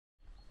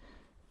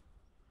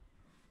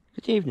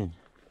Good evening.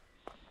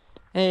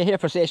 Here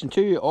for session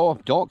 2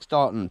 of dock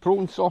starting,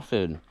 prone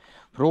surfing,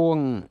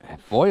 prone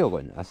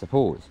foiling, I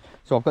suppose.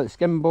 So I've got the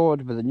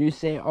skimboard with a new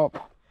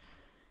setup.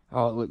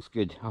 Oh, it looks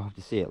good. I have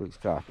to say, it looks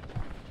cracking.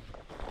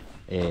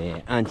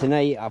 And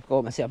tonight I've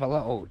got myself a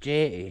little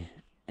jetty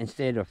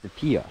instead of the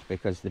pier,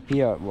 because the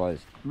pier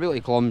was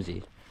really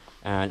clumsy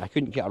and I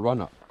couldn't get a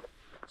run up.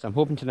 So I'm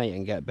hoping tonight I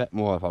can get a bit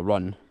more of a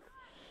run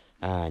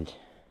and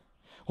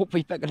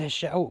hopefully figure this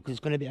shit out, because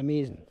it's going to be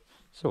amazing.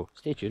 So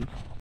stay tuned.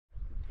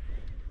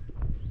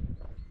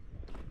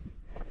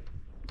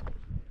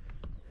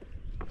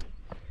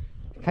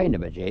 Kind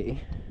of a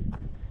jetty.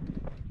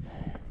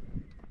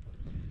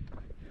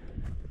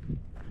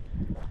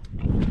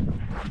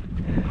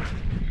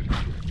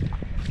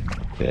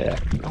 Yeah.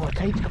 Oh, the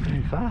tide's coming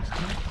in fast.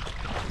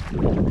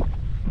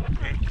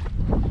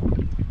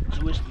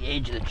 So where's the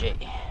edge of the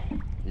jetty?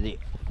 There.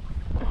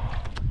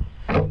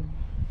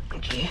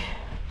 Okay.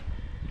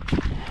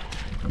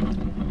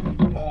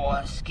 Oh,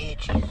 that's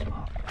sketchy as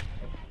well.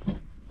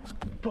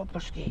 Proper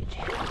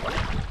sketchy.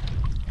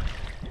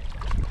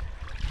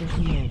 Where's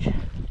the edge?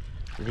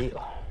 There. Okay.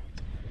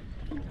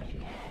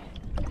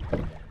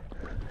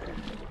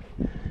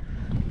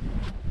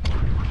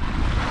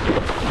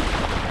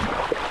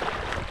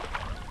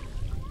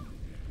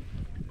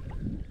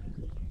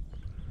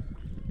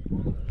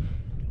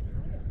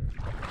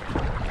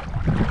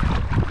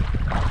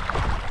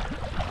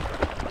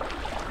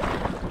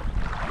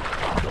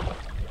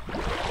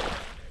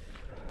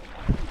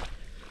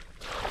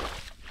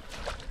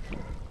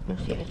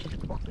 Where's the edge of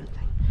the fucking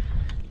thing?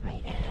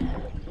 Right.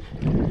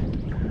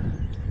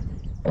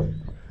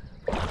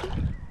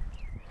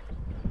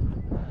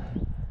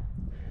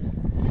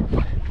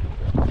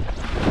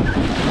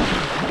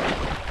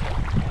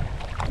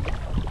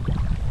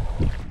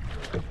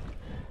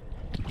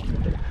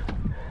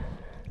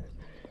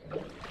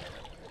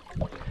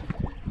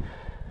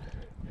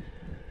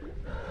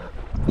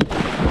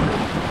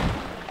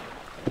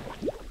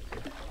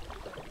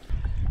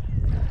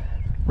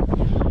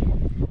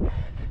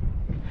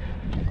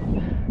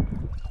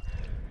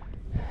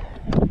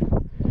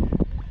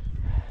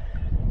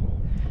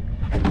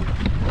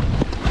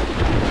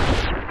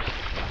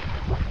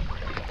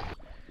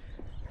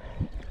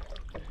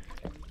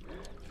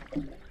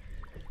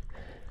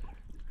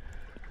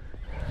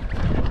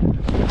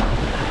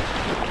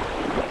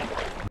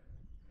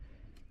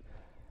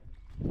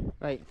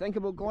 Right, think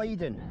about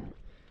gliding.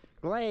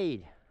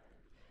 Glide.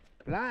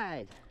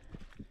 Glide.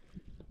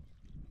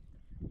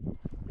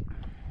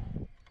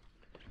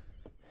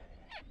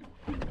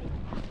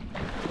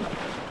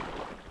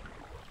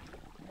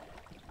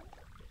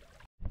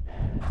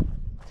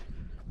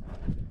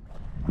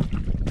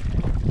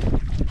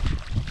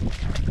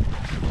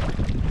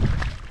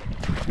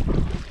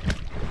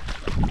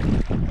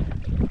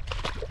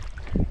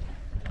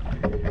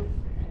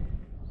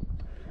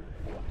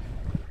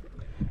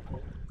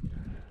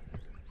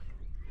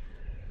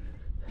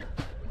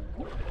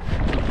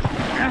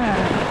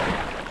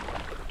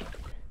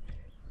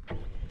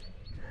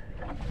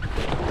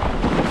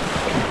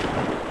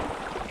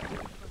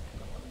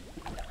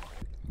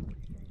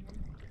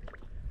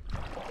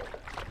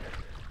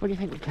 What do you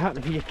think would happen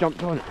if you just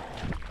jumped on it?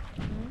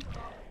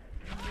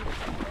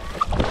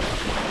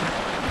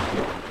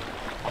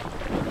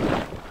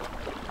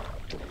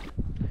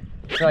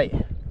 Right,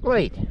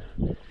 glide.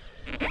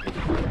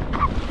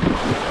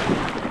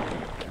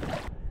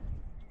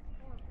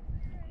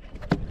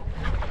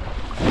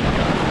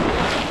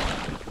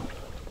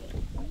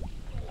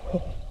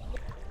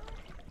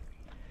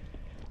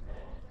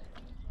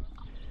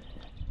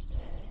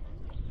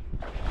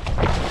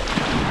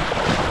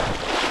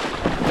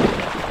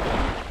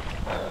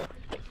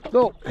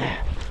 Go!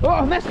 Oh,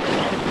 I missed it!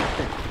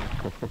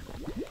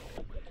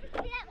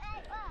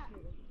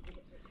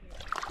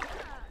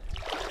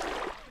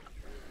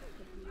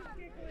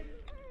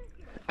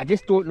 I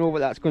just don't know what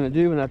that's going to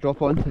do when I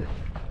drop onto it.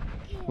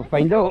 We'll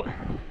find out.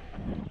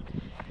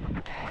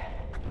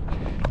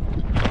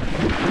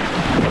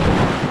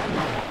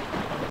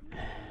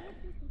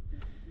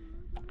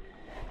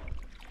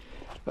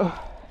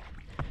 Oh.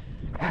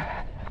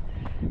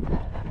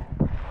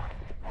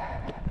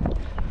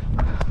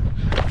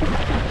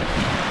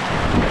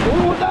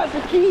 Oh, that's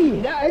the key!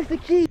 That is the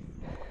key!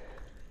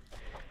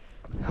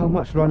 How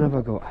much run have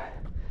I got?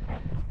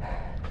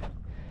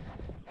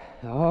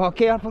 Oh,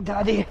 careful,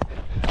 Daddy!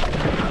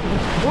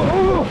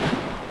 Whoa!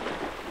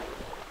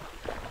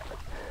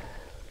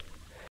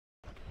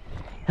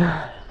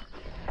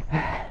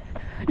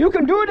 You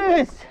can do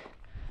this!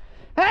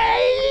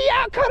 Hey,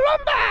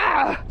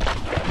 caramba!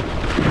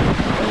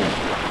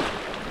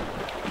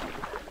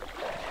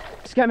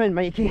 Skimming,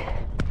 Mikey.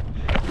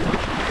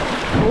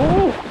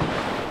 Oh!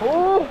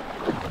 Oh!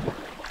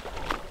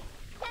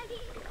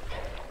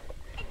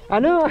 I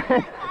know,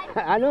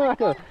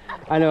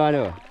 I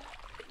know.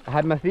 I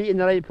had my feet in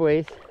the right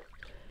place.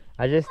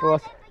 I just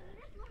lost.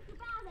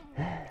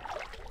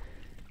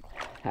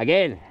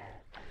 Again.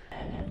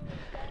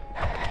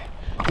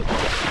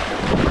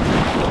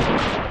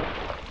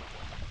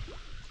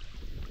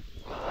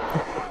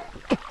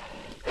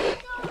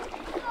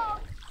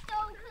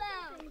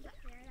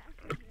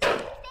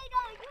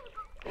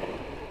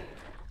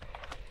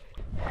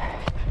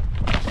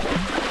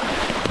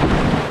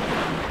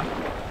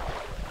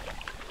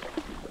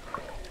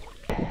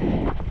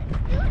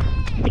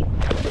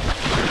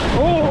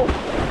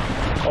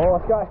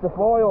 scratched the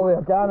foil there,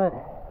 damn it.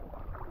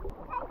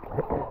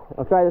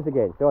 I'll try this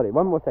again, sorry,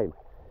 one more time.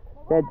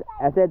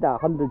 I said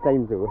that 100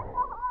 times ago.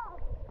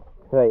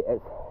 Right,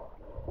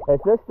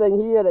 it's this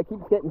thing here that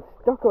keeps getting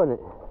stuck on it.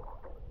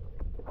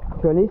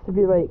 So it needs to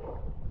be like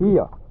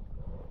here.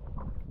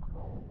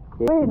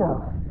 Wait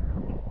now.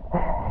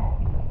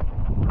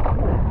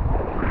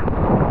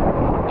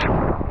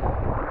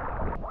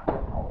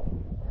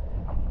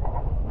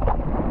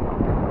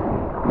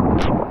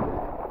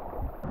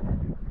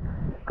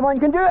 Come on,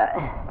 you can do it!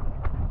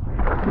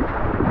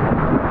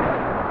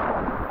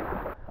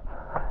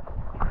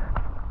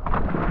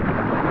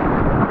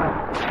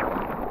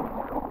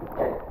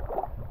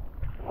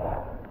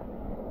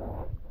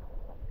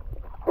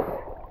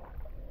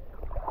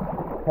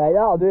 Right,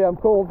 that'll do, I'm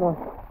cold now.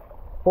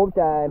 Home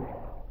time.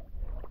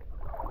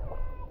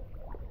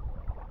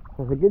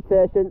 It was a good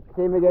session,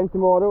 same again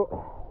tomorrow.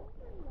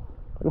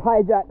 We'll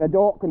hijack the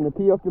dock and the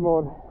pier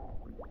tomorrow.